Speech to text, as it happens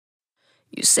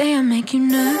You say I make you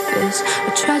nervous,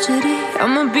 a tragedy,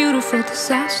 I'm a beautiful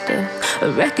disaster, a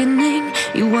reckoning.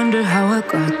 You wonder how I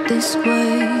got this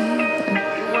way.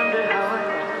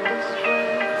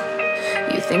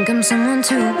 You think I'm someone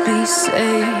to be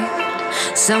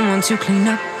saved, someone to clean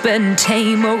up and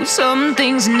tame. Oh, some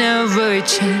things never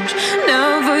change,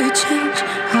 never change.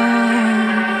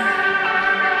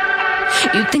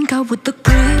 You think I would look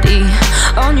pretty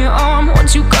on your arm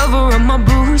once you cover up my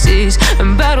bruises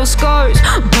and battle scars,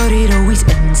 but it always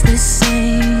ends the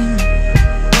same.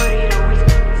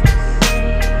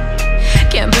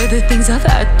 Can't bear the things I've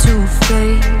had to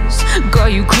face,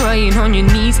 got you crying on your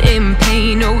knees in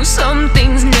pain. Oh, some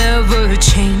things never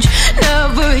change,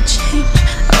 never change.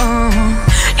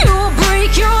 You'll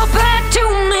break your back to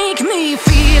make me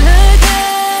feel again.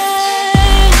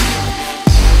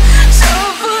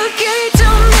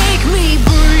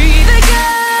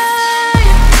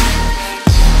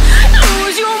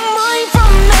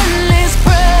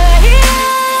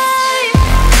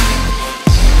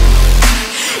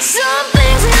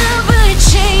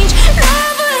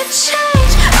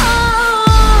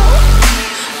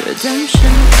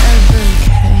 Redemption never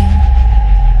came.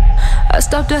 I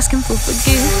stopped asking for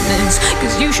forgiveness,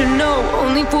 cause you should know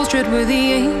only fools tread where the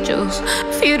angels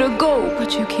fear to go,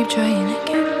 but you keep trying to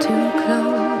get too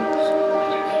close.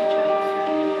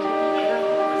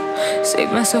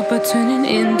 Save myself by turning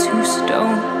into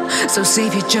stone, so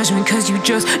save your judgment cause you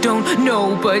just don't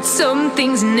know. But some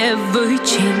things never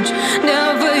change,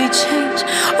 never change.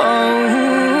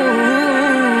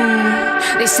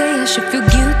 They say I should feel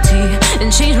guilty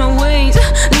and change my ways,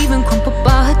 leaving crumpled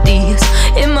bodies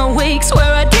in my wake.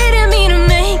 Swear I didn't mean to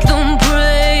make them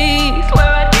break,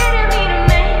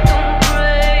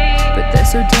 but they're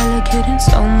so delicate and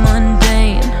so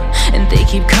mundane, and they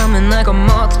keep coming like a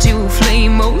moth to a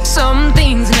flame. Oh, some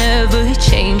things never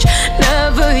change,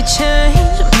 never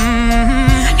change.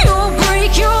 You'll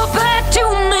break your back to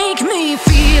make me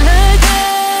feel again.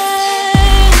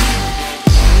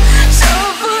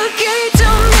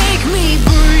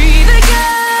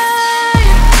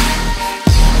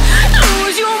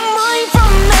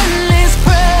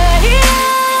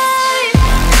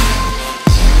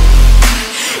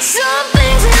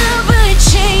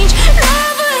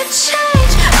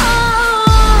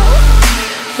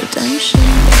 Redemption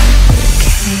never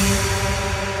came.